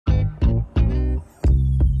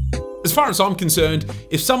As far as I'm concerned,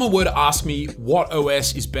 if someone were to ask me what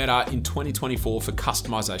OS is better in 2024 for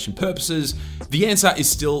customization purposes, the answer is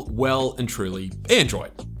still well and truly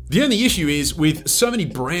Android. The only issue is, with so many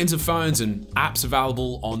brands of phones and apps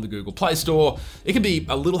available on the Google Play Store, it can be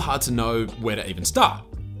a little hard to know where to even start.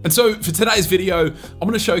 And so for today's video, I'm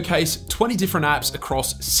going to showcase 20 different apps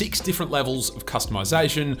across 6 different levels of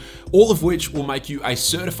customization, all of which will make you a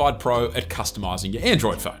certified pro at customizing your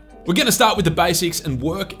Android phone. We're going to start with the basics and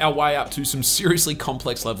work our way up to some seriously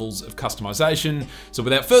complex levels of customization. So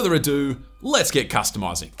without further ado, let's get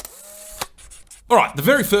customizing. All right, the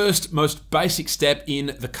very first, most basic step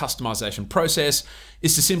in the customization process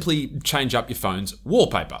is to simply change up your phone's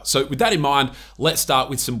wallpaper. So with that in mind, let's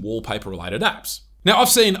start with some wallpaper related apps. Now, I've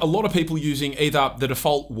seen a lot of people using either the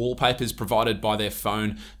default wallpapers provided by their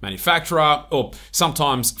phone manufacturer, or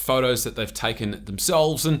sometimes photos that they've taken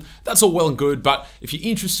themselves, and that's all well and good, but if you're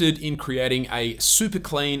interested in creating a super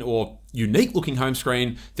clean or unique looking home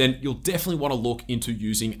screen, then you'll definitely want to look into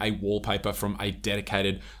using a wallpaper from a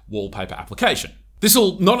dedicated wallpaper application. This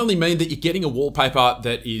will not only mean that you're getting a wallpaper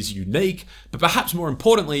that is unique, but perhaps more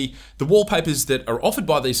importantly, the wallpapers that are offered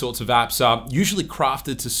by these sorts of apps are usually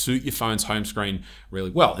crafted to suit your phone's home screen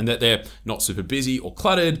really well, and that they're not super busy or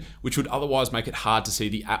cluttered, which would otherwise make it hard to see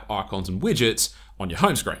the app icons and widgets on your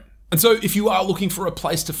home screen. And so if you are looking for a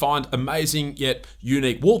place to find amazing yet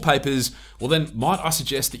unique wallpapers, well then might I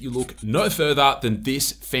suggest that you look no further than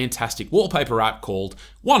this fantastic wallpaper app called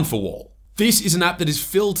One4Wall. This is an app that is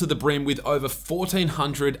filled to the brim with over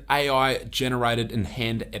 1,400 AI generated and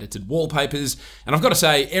hand edited wallpapers. And I've got to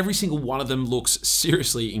say, every single one of them looks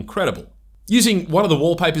seriously incredible. Using one of the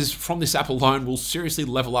wallpapers from this app alone will seriously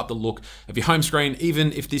level up the look of your home screen,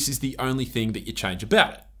 even if this is the only thing that you change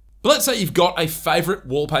about it. But let's say you've got a favorite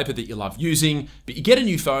wallpaper that you love using, but you get a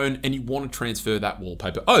new phone and you want to transfer that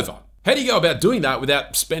wallpaper over. How do you go about doing that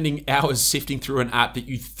without spending hours sifting through an app that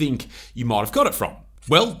you think you might have got it from?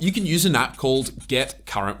 Well, you can use an app called Get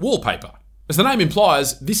Current Wallpaper. As the name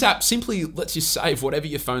implies, this app simply lets you save whatever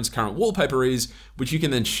your phone's current wallpaper is, which you can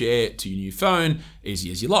then share to your new phone, easy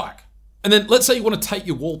as you like. And then let's say you want to take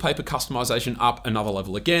your wallpaper customization up another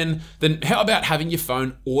level again, then how about having your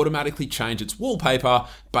phone automatically change its wallpaper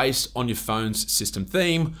based on your phone's system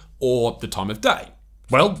theme or the time of day?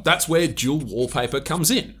 Well, that's where dual wallpaper comes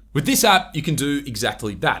in. With this app, you can do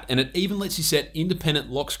exactly that, and it even lets you set independent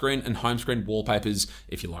lock screen and home screen wallpapers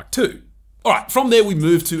if you like to. All right, from there we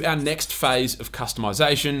move to our next phase of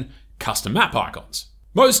customization, custom app icons.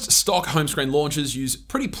 Most stock home screen launchers use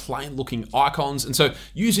pretty plain looking icons, and so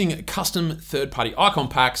using custom third-party icon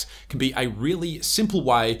packs can be a really simple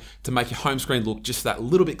way to make your home screen look just that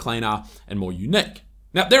little bit cleaner and more unique.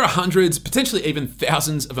 Now, there are hundreds, potentially even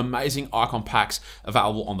thousands of amazing icon packs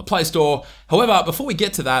available on the Play Store. However, before we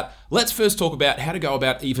get to that, let's first talk about how to go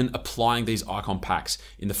about even applying these icon packs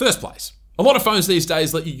in the first place. A lot of phones these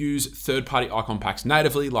days let you use third-party icon packs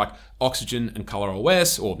natively, like Oxygen and Color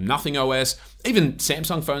OS or Nothing OS. Even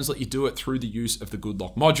Samsung phones let you do it through the use of the Good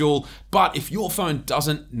Lock module. But if your phone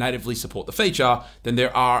doesn't natively support the feature, then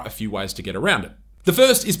there are a few ways to get around it. The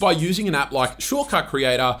first is by using an app like Shortcut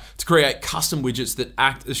Creator to create custom widgets that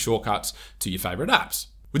act as shortcuts to your favorite apps.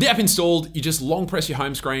 With the app installed, you just long press your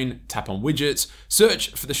home screen, tap on Widgets,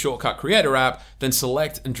 search for the Shortcut Creator app, then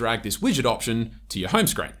select and drag this widget option to your home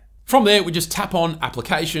screen. From there, we just tap on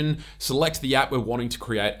Application, select the app we're wanting to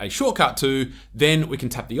create a shortcut to, then we can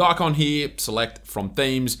tap the icon here, select from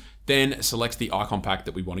Themes, then select the icon pack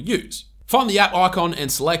that we want to use. Find the app icon and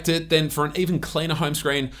select it. Then for an even cleaner home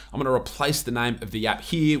screen, I'm going to replace the name of the app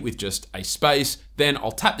here with just a space. Then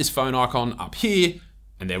I'll tap this phone icon up here,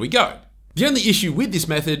 and there we go. The only issue with this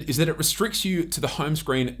method is that it restricts you to the home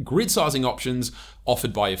screen grid sizing options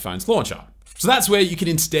offered by your phone's launcher. So that's where you can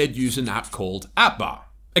instead use an app called App Bar.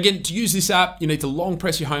 Again, to use this app, you need to long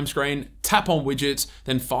press your home screen, tap on Widgets,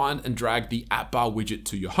 then find and drag the App Bar widget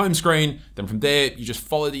to your home screen. Then from there, you just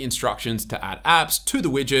follow the instructions to add apps to the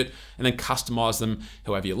widget and then customize them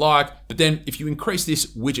however you like. But then if you increase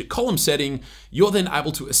this widget column setting, you're then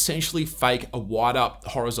able to essentially fake a wider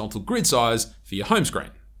horizontal grid size for your home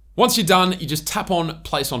screen. Once you're done, you just tap on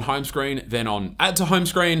Place on Home Screen, then on Add to Home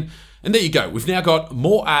Screen, and there you go. We've now got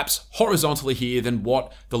more apps horizontally here than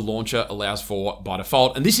what the launcher allows for by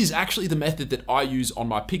default. And this is actually the method that I use on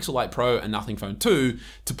my Pixel 8 Pro and Nothing Phone 2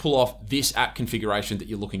 to pull off this app configuration that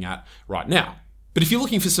you're looking at right now. But if you're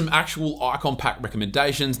looking for some actual icon pack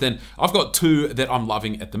recommendations, then I've got 2 that I'm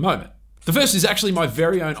loving at the moment. The first is actually my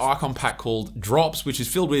very own icon pack called Drops, which is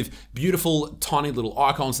filled with beautiful, tiny little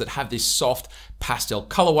icons that have this soft, pastel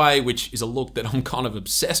colorway, which is a look that I'm kind of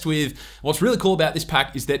obsessed with. What's really cool about this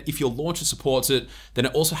pack is that if your launcher supports it, then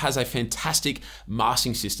it also has a fantastic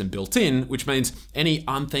masking system built in, which means any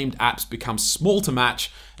unthemed apps become small to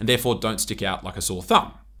match and therefore don't stick out like a sore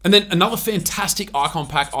thumb. And then another fantastic icon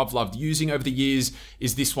pack I've loved using over the years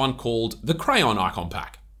is this one called the Crayon Icon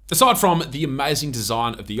Pack. Aside from the amazing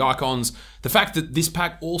design of the icons, the fact that this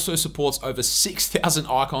pack also supports over 6,000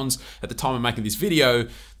 icons at the time of making this video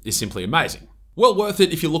is simply amazing. Well worth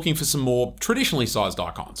it if you're looking for some more traditionally sized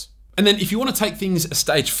icons. And then if you want to take things a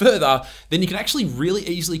stage further, then you can actually really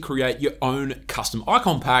easily create your own custom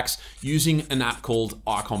icon packs using an app called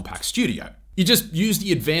Icon Pack Studio. You just use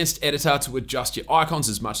the advanced editor to adjust your icons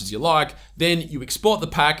as much as you like, then you export the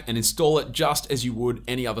pack and install it just as you would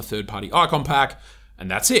any other third-party icon pack,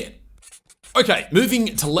 and that's it. Okay,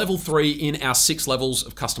 moving to level 3 in our 6 levels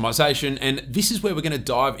of customization, and this is where we're going to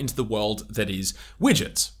dive into the world that is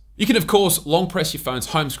widgets. You can, of course, long press your phone's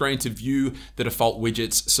home screen to view the default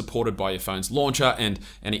widgets supported by your phone's launcher and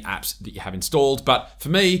any apps that you have installed, but for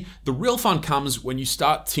me, the real fun comes when you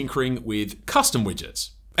start tinkering with custom widgets.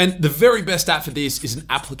 And the very best app for this is an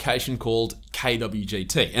application called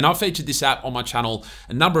KWGT. And I've featured this app on my channel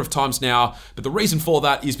a number of times now, but the reason for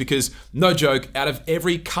that is because, no joke, out of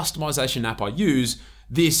every customization app I use,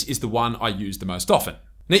 this is the one I use the most often.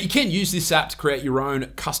 Now, you can use this app to create your own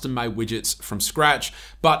custom-made widgets from scratch,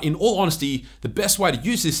 but in all honesty, the best way to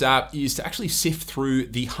use this app is to actually sift through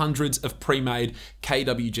the hundreds of pre-made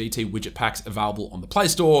KWGT widget packs available on the Play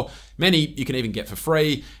Store. Many you can even get for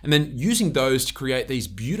free, and then using those to create these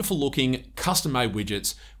beautiful-looking custom-made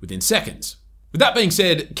widgets within seconds. With that being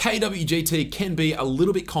said, KWGT can be a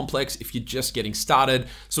little bit complex if you're just getting started.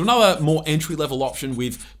 So another more entry-level option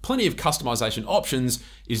with plenty of customization options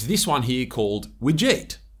is this one here called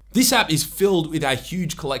Widget. This app is filled with a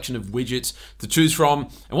huge collection of widgets to choose from.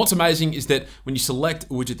 And what's amazing is that when you select a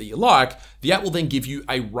widget that you like, the app will then give you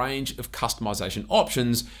a range of customization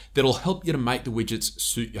options that'll help you to make the widgets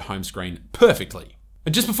suit your home screen perfectly.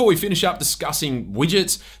 And just before we finish up discussing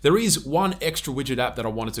widgets, there is one extra widget app that I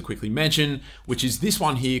wanted to quickly mention, which is this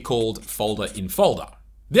one here called Folder in Folder.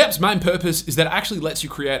 The app's main purpose is that it actually lets you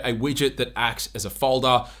create a widget that acts as a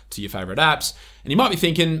folder to your favorite apps. And you might be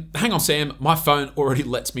thinking, hang on Sam, my phone already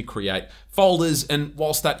lets me create folders. And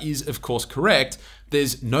whilst that is of course correct,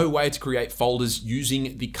 there's no way to create folders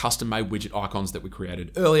using the custom-made widget icons that we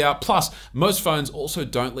created earlier. Plus, most phones also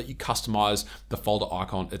don't let you customize the folder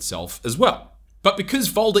icon itself as well. But because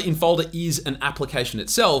Folder in Folder is an application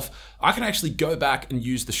itself, I can actually go back and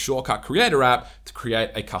use the Shortcut Creator app to create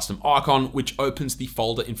a custom icon, which opens the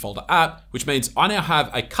Folder in Folder app, which means I now have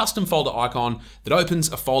a custom folder icon that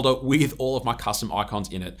opens a folder with all of my custom icons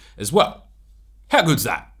in it as well. How good's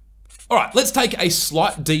that? All right, let's take a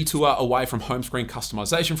slight detour away from home screen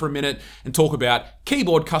customization for a minute and talk about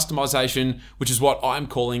keyboard customization, which is what I'm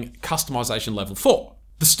calling customization level 4.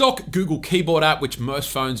 The stock Google Keyboard app, which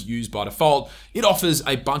most phones use by default, it offers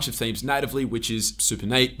a bunch of themes natively, which is super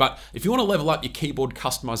neat. But if you want to level up your keyboard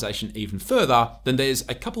customization even further, then there's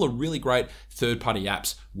a couple of really great third-party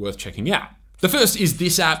apps worth checking out. The first is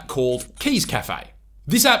this app called Keys Cafe.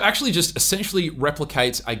 This app actually just essentially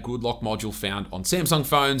replicates a good lock module found on Samsung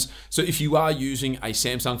phones. So if you are using a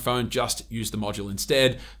Samsung phone, just use the module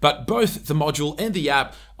instead. But both the module and the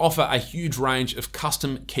app offer a huge range of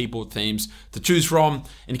custom keyboard themes to choose from.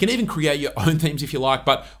 And you can even create your own themes if you like.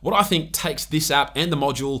 But what I think takes this app and the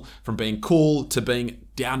module from being cool to being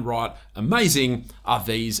downright amazing are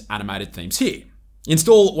these animated themes here.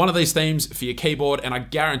 Install one of these themes for your keyboard and I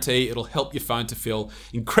guarantee it'll help your phone to feel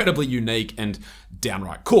incredibly unique and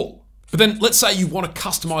downright cool. But then let's say you want to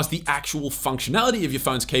customize the actual functionality of your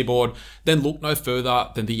phone's keyboard, then look no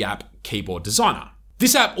further than the app Keyboard Designer.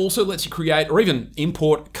 This app also lets you create or even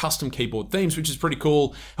import custom keyboard themes, which is pretty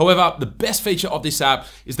cool. However, the best feature of this app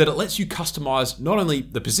is that it lets you customize not only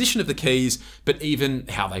the position of the keys, but even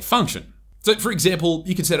how they function. So for example,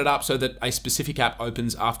 you can set it up so that a specific app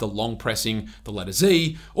opens after long pressing the letter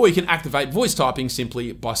Z, or you can activate voice typing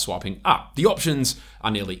simply by swiping up. The options are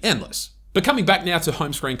nearly endless. But coming back now to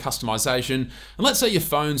home screen customization, and let's say your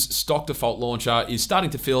phone's stock default launcher is starting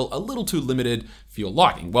to feel a little too limited for your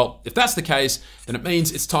liking. Well, if that's the case, then it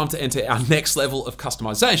means it's time to enter our next level of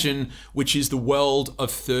customization, which is the world of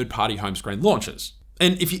third-party home screen launchers.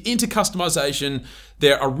 And if you're into customization,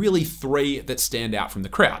 there are really 3 that stand out from the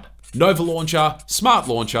crowd: Nova Launcher, Smart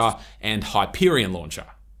Launcher, and Hyperion Launcher.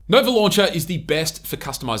 Nova Launcher is the best for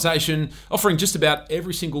customization, offering just about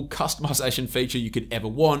every single customization feature you could ever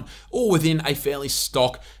want, all within a fairly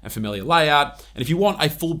stock and familiar layout. And if you want a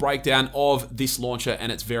full breakdown of this launcher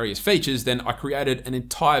and its various features, then I created an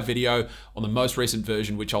entire video on the most recent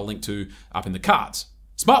version, which I'll link to up in the cards.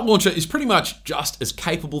 Smart Launcher is pretty much just as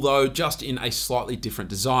capable though, just in a slightly different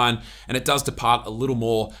design, and it does depart a little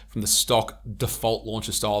more from the stock default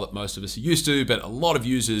launcher style that most of us are used to, but a lot of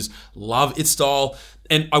users love its style.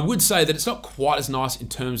 And I would say that it's not quite as nice in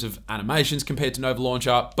terms of animations compared to Nova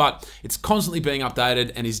Launcher, but it's constantly being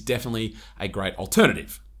updated and is definitely a great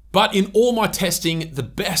alternative. But in all my testing, the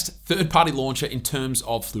best third-party launcher in terms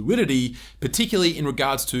of fluidity, particularly in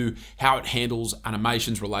regards to how it handles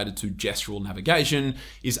animations related to gestural navigation,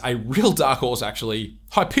 is a real dark horse actually,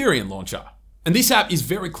 Hyperion Launcher. And this app is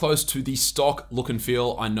very close to the stock look and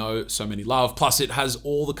feel I know so many love, plus it has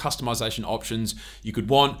all the customization options you could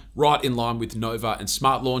want, right in line with Nova and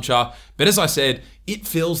Smart Launcher. But as I said, it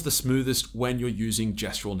feels the smoothest when you're using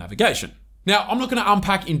gestural navigation. Now, I'm not going to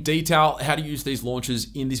unpack in detail how to use these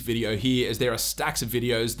launchers in this video here, as there are stacks of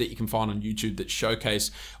videos that you can find on YouTube that showcase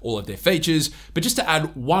all of their features. But just to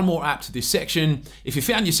add one more app to this section, if you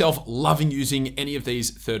found yourself loving using any of these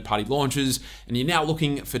third-party launchers and you're now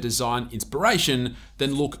looking for design inspiration,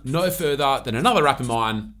 then look no further than another app of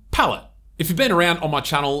mine, Palette. If you've been around on my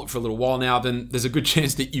channel for a little while now, then there's a good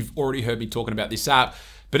chance that you've already heard me talking about this app.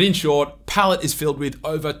 But in short, Palette is filled with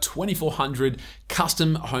over 2,400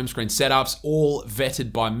 custom home screen setups, all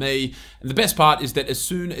vetted by me. And the best part is that as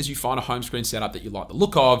soon as you find a home screen setup that you like the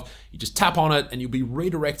look of, you just tap on it and you'll be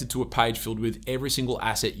redirected to a page filled with every single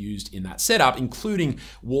asset used in that setup, including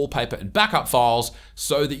wallpaper and backup files,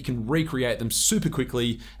 so that you can recreate them super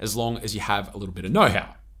quickly as long as you have a little bit of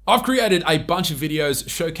know-how. I've created a bunch of videos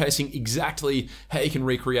showcasing exactly how you can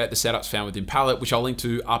recreate the setups found within Palette, which I'll link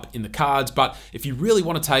to up in the cards. But if you really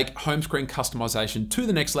want to take home screen customization to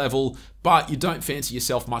the next level, but you don't fancy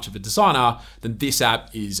yourself much of a designer, then this app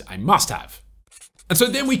is a must-have. And so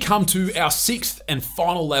then we come to our sixth and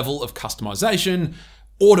final level of customization,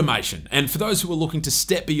 automation. And for those who are looking to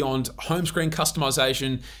step beyond home screen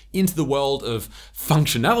customization into the world of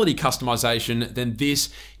functionality customization, then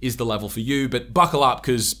this is the level for you, but buckle up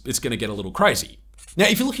because it's going to get a little crazy. Now,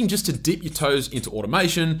 if you're looking just to dip your toes into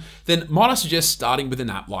automation, then might I suggest starting with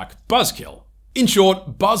an app like Buzzkill. In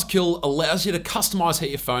short, Buzzkill allows you to customize how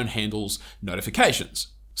your phone handles notifications.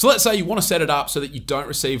 So let's say you want to set it up so that you don't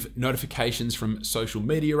receive notifications from social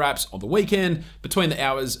media apps on the weekend between the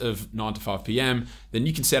hours of 9 to 5 p.m. Then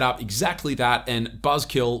you can set up exactly that and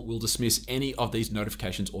Buzzkill will dismiss any of these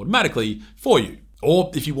notifications automatically for you. Or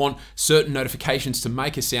if you want certain notifications to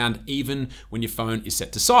make a sound even when your phone is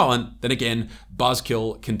set to silent, then again,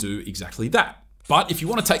 Buzzkill can do exactly that. But if you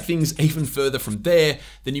want to take things even further from there,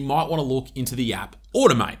 then you might want to look into the app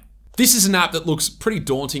Automate. This is an app that looks pretty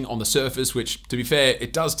daunting on the surface, which, to be fair,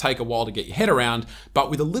 it does take a while to get your head around, but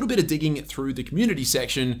with a little bit of digging through the community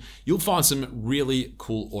section, you'll find some really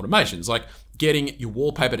cool automations, like getting your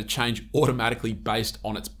wallpaper to change automatically based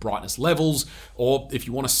on its brightness levels, or if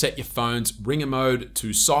you want to set your phone's ringer mode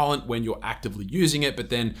to silent when you're actively using it, but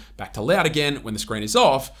then back to loud again when the screen is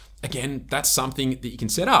off, again, that's something that you can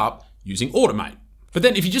set up using Automate. But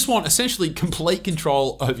then if you just want essentially complete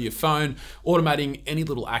control over your phone, automating any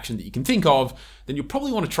little action that you can think of, then you'll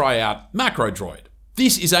probably want to try out Macro Droid.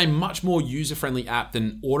 This is a much more user-friendly app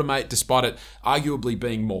than Automate, despite it arguably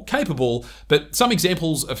being more capable. But some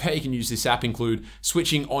examples of how you can use this app include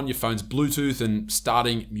switching on your phone's Bluetooth and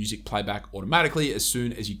starting music playback automatically as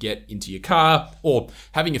soon as you get into your car, or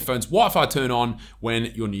having your phone's Wi-Fi turn on when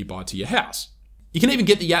you're nearby to your house. You can even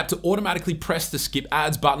get the app to automatically press the skip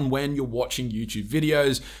ads button when you're watching YouTube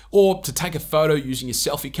videos, or to take a photo using your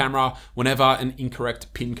selfie camera whenever an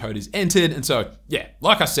incorrect PIN code is entered. And so, yeah,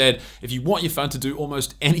 like I said, if you want your phone to do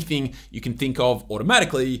almost anything you can think of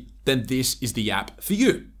automatically, then this is the app for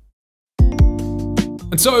you.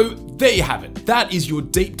 And so there you have it. That is your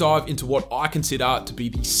deep dive into what I consider to be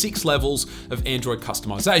the 6 levels of Android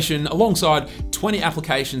customization, alongside 20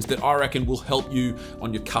 applications that I reckon will help you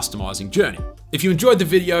on your customizing journey. If you enjoyed the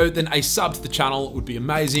video, then a sub to the channel would be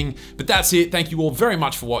amazing. But that's it. Thank you all very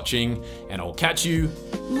much for watching, and I'll catch you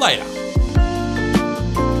later.